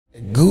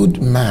good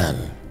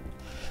man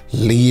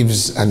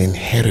leaves an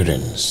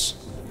inheritance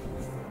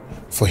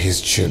for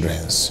his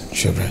children's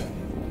children.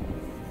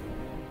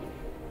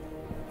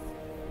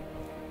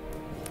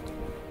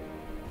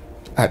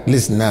 At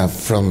least now,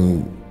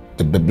 from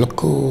the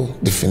biblical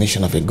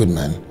definition of a good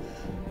man,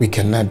 we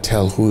cannot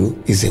tell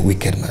who is a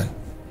wicked man.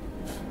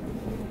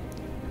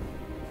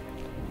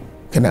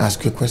 Can I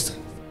ask you a question?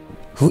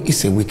 Who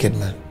is a wicked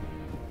man?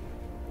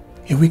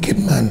 A wicked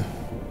man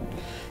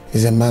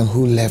is a man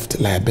who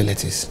left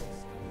liabilities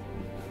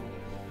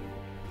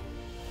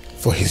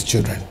for his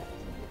children.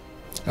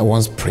 I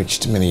once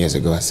preached many years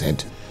ago, I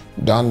said,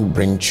 don't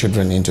bring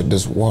children into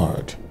this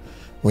world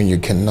when you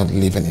cannot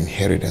leave an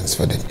inheritance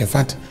for them. In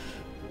fact,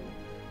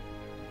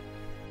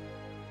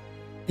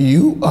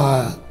 you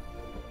are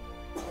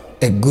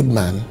a good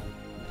man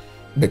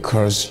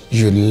because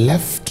you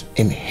left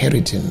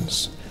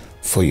inheritance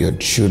for your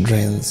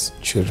children's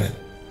children,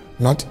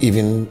 not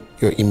even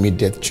your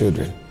immediate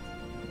children,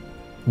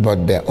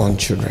 but their own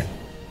children,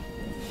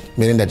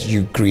 meaning that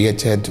you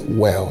created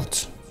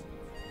wealth.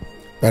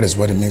 That is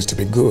what it means to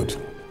be good.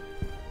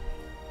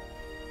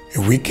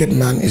 A wicked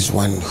man is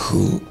one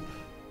who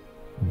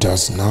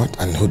does not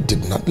and who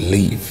did not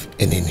leave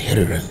an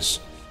inheritance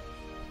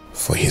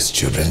for his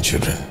children,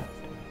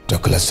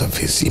 talk less of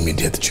his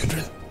immediate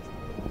children,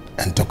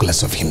 and talk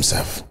less of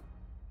himself.